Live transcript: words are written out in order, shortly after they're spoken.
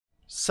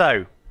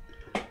So,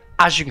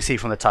 as you can see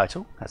from the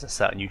title, as a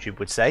certain YouTube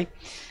would say,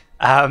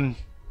 we're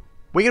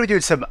going to be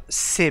doing some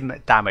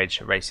sim damage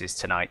races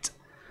tonight.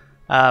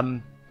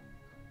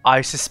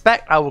 I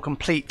suspect I will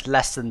complete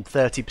less than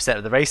 30%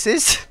 of the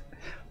races,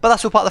 but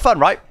that's all part of the fun,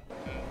 right?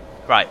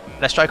 Right,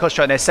 let's try and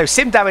concentrate on this. So,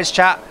 sim damage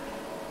chat.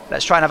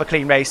 Let's try and have a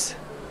clean race.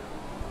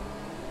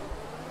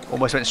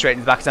 Almost went straight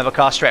into the back of another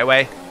car straight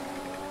away.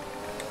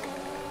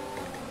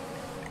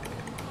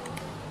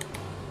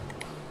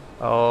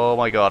 Oh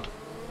my god.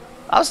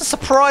 That was a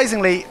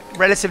surprisingly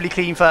relatively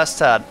clean first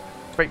turn.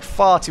 Braked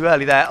far too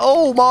early there.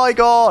 Oh my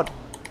god!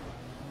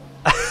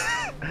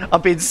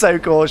 I'm being so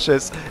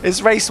cautious.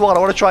 It's race one. I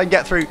want to try and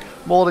get through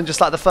more than just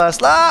like the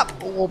first lap.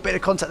 Oh, a bit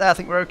of contact there. I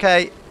think we're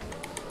okay.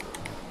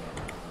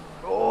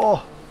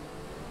 Oh,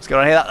 what's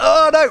going on here?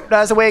 Oh no!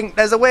 There's a wing.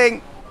 There's a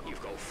wing. You've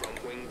got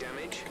front wing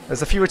damage.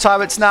 There's a few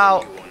retirements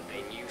now.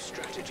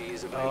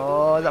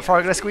 Oh, is that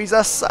Farah going to squeeze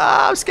us?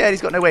 Ah, I'm scared.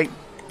 He's got no wing.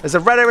 There's a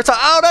Renault retired.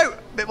 Oh no!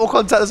 A bit more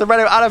contact. There's a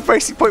Renault and a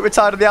Racing Point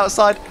retired on the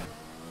outside.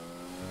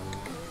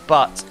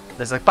 But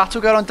there's a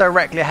battle going on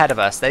directly ahead of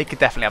us. They could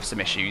definitely have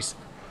some issues.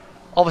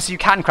 Obviously, you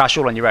can crash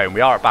all on your own.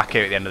 We are at Baku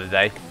at the end of the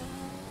day.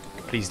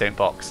 Please don't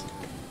box.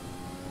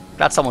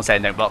 Glad someone's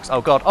saying don't box. Oh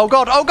god! Oh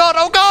god! Oh god!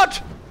 Oh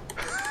god!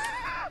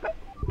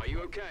 Are you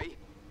okay?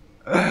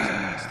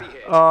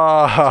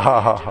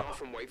 Oh.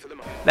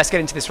 Let's get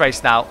into this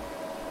race now.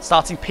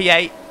 Starting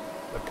P8.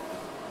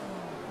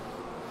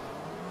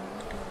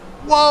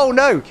 Whoa,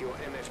 no!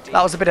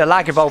 That was a bit of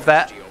lag involved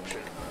there.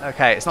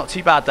 Okay, it's not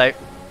too bad though.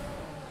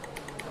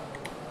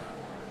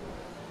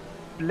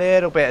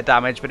 Little bit of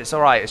damage, but it's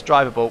alright, it's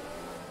drivable.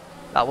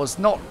 That was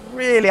not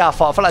really our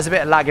fault. I felt like there's a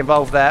bit of lag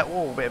involved there.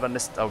 Oh, a bit of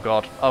understeer. Oh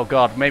god. Oh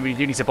god, maybe we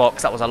do need to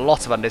box. That was a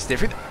lot of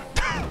understeer.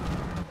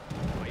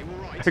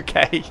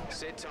 Okay.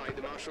 Sit tight,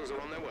 the marshals are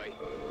on their way.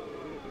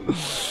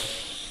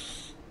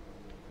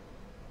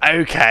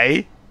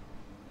 Okay.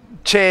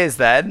 Cheers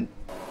then.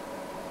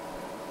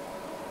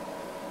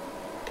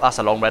 That's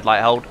a long red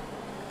light hold.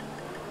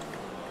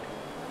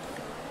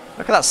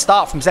 Look at that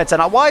start from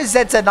ZZ9. Why is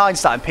ZZ9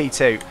 starting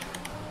P2?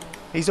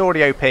 He's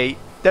already OP.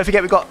 Don't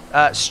forget we've got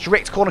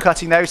strict corner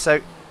cutting though,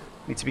 so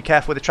need to be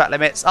careful with the track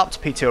limits. Up to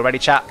P2 already,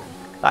 chat.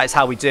 That is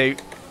how we do.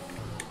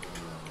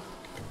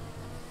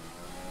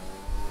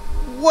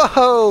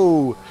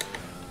 Whoa!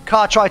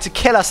 Car tried to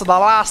kill us on the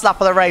last lap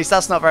of the race.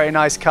 That's not very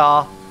nice,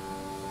 car.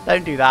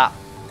 Don't do that.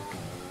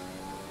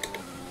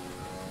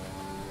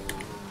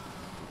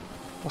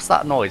 What's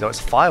that noise? Oh, it's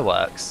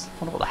fireworks.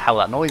 I wonder what the hell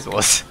that noise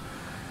was.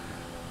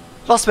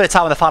 Lost a bit of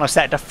time in the final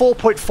sector.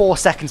 4.4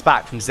 seconds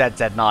back from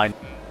ZZ9.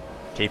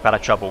 Keep out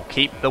of trouble.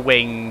 Keep the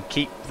wing.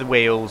 Keep the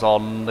wheels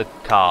on the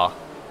car.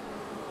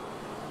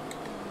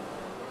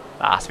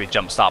 That has to be a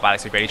jump start by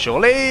Alex O'Grady,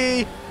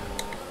 surely.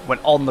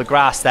 Went on the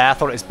grass there. I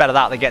thought it was better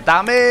that than get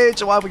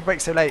damage. Why would we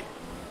brake so late?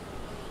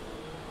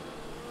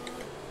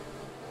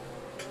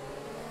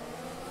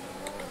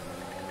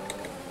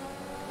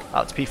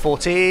 Out to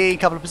P14,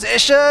 couple of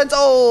positions.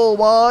 Oh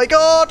my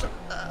god!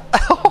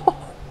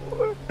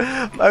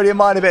 Only a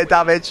minor bit of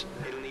damage.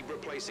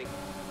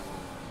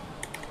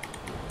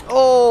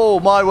 Oh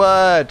my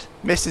word!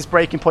 Missed his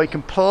braking point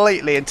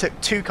completely and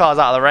took 2 cars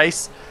out of the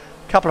race.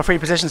 Couple of free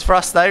positions for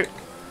us though.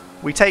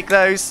 We take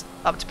those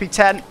up to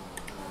P10.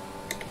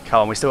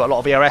 Come on, we still got a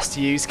lot of ERS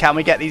to use. Can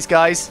we get these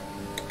guys?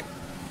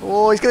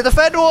 Oh, he's going to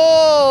defend.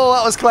 Whoa!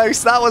 That was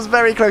close. That was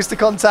very close to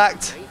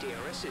contact.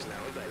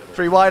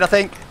 3 wide, I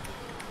think.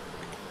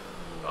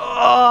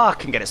 Oh,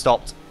 couldn't get it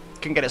stopped.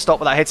 Couldn't get it stopped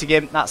without hitting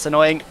him. That's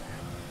annoying.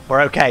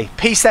 We're okay.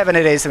 P7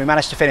 it is, and we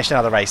managed to finish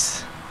another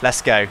race.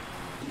 Let's go.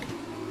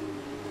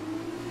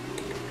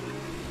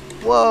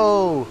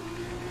 Whoa.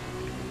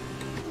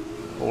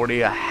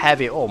 Already a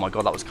heavy... Oh my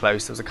god, that was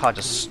close. There was a car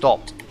just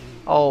stopped.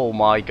 Oh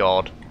my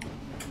god.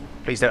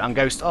 Please don't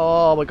unghost.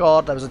 Oh my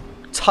god, there was a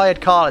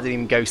tired car that didn't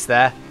even ghost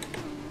there.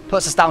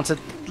 Puts us down to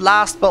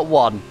last but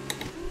 1.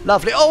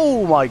 Lovely.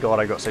 Oh my god,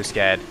 I got so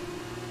scared.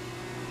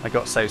 I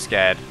got so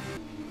scared.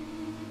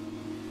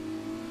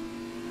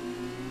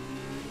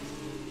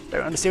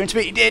 Don't understeer into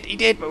it. He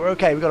did, but we're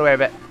okay. We got away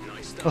with it.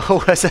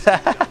 Oh,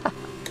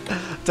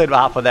 don't know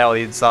what happened there on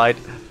the inside.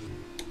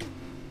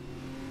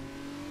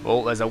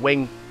 Oh, there's a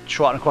wing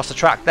trotting across the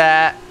track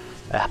there.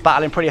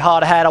 Battling pretty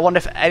hard ahead. I wonder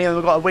if any of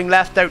them have got a wing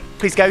left. Don't,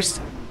 please ghost.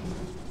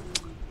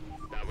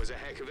 That was a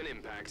heck of an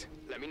impact.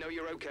 Let me know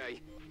you're okay.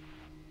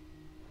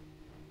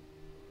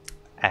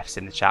 F's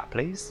in the chat,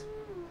 please.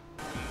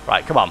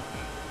 Right, come on.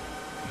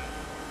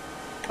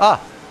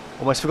 Ah,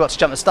 almost forgot to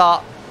jump the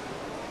start.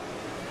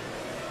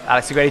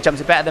 Alex O'Grady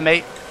jumps it better than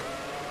me.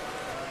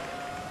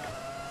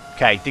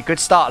 Okay, did good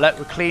start. Look,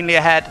 we're cleanly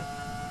ahead.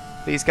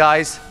 These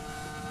guys.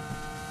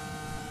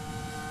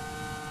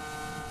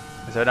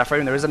 Is there enough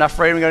room? There is enough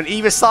room. We're going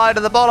either side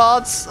of the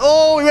bollards.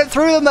 Oh, we went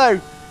through them though.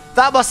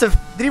 That must have...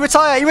 Did he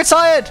retire? He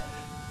retired!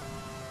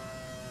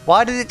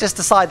 Why did it just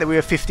decide that we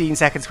were 15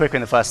 seconds quicker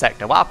in the first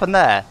sector? What happened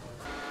there?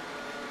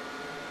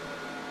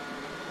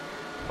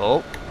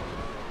 Oh.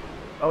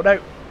 Oh no.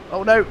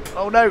 Oh no.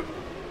 Oh no.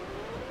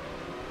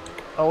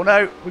 Oh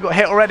no. We got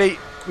hit already.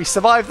 We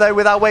survived though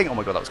with our wing. Oh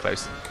my god, that was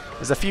close.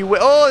 There's a few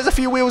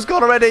wheels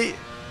gone already. In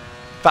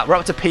fact, we're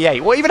up to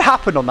P8. What even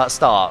happened on that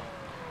start?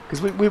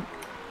 Because we're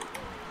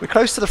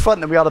closer to the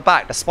front than we are the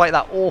back, despite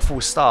that awful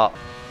start.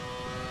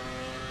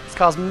 This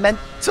car's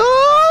mental.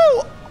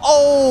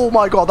 Oh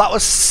my god, that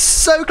was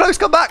so close.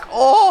 Come back.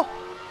 Oh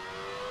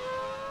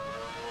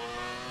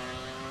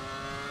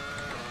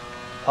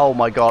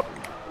my god.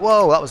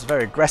 Whoa, that was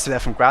very aggressive there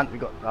from Grant. We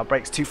got our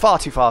brakes too far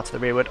to the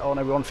rearward. Oh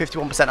no, we're on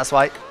 51%, that's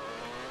right.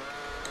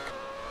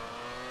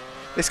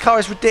 This car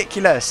is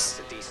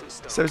ridiculous.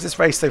 So is this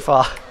race so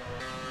far.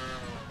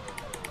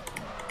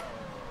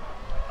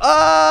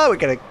 Oh, we're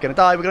gonna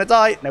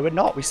die. No, we're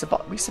not. We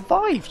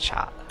survived,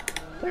 chat.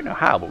 I don't know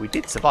how, but we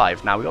did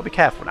survive. Now, we've got to be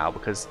careful now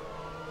because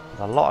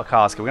there's a lot of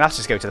cars. We're going to have to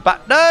just go to the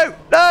back. No!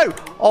 No!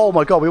 Oh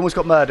my god, we almost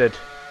got murdered.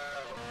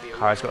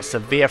 Car has got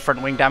severe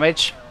front wing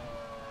damage.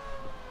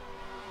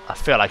 I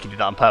feel like he did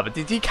that on purpose.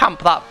 Did he camp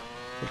that?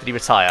 Or did he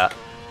retire?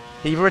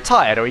 He either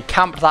retired or he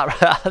camped that,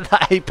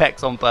 that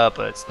apex on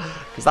purpose.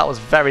 Because that was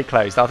very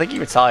close. Now, I think he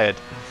retired.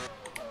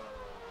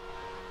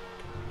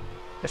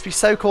 Let's be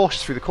so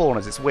cautious through the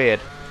corners. It's weird.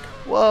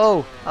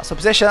 Whoa. That's a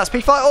position. That's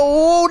P5.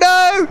 Oh,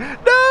 no!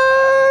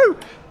 No!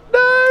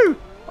 No!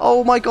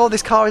 Oh, my God.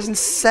 This car is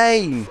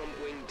insane.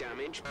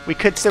 We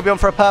could still be on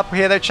for a purple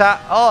here, though,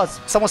 chat. Oh,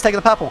 someone's taking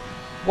the purple.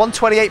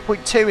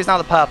 128.2 is now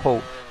the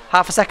purple.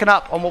 Half a second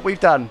up on what we've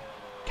done.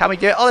 Can we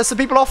do it? Oh, there's some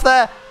people off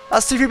there.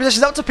 That's 2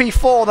 positions up to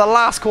P4, the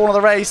last corner of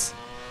the race.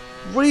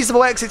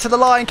 Reasonable exit to the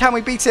line. Can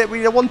we beat it? We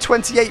need a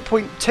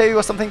 128.2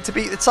 or something to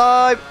beat the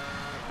time.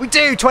 We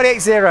do.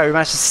 28.0. We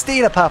managed to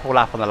steal a purple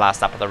lap on the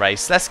last lap of the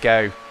race. Let's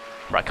go.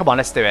 Right, come on.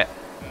 Let's do it.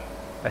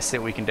 Let's see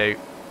what we can do.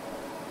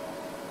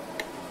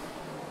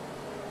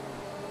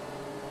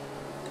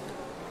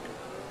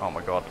 Oh,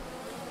 my God.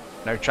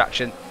 No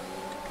traction.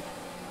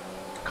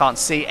 Can't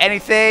see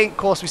anything. Of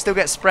course, we still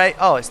get sprayed.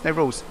 Oh, it's no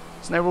rules.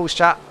 It's no rules,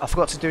 chat. I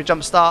forgot to do a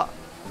jump start.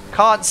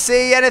 Can't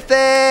see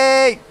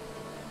anything.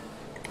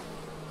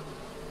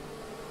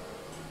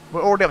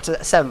 We're already up to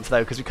 7th, though,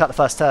 because we cut the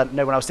first turn.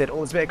 No one else did. Oh,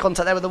 there's a bit of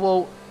contact there with the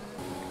wall.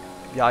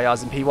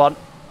 Yaya's in P1.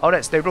 Oh, no,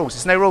 it's no rules.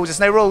 It's no rules. It's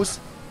no rules.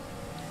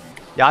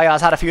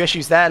 Yaya's had a few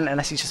issues there,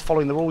 unless he's just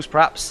following the rules,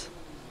 perhaps.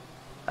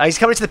 He's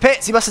coming to the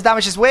pits. He must have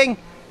damaged his wing.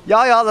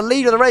 Yaya, the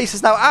leader of the race,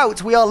 is now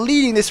out. We are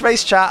leading this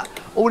race, chat.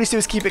 All we need to do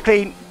is keep it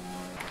clean.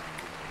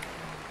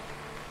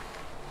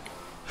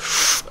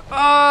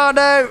 Oh,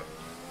 no.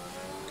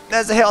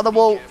 There's a hit on the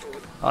wall.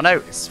 Oh, no.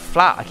 It's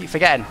flat. I keep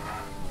forgetting.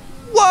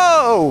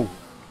 Whoa.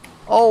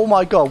 Oh,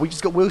 my God. We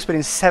just got wheel spin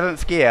in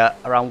 7th gear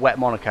around wet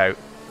Monaco.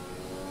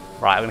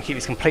 Right, I'm going to keep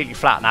this completely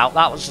flat now.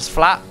 That was just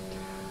flat.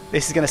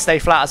 This is going to stay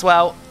flat as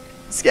well.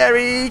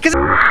 Scary. Because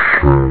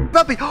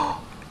bumpy.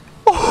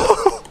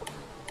 Oh.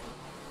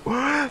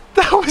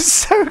 That was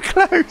so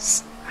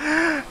close.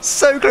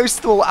 So close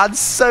to the wall and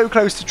so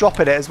close to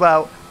dropping it as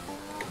well.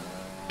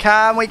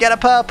 Can we get a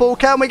purple?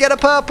 Can we get a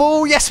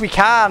purple? Yes, we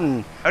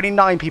can. Only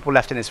 9 people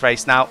left in this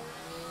race now.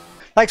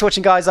 Thanks for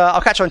watching, guys.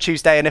 I'll catch you on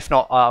Tuesday, and if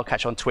not, I'll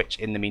catch you on Twitch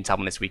in the meantime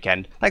on this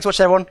weekend. Thanks for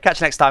watching, everyone.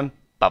 Catch you next time.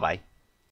 Bye-bye.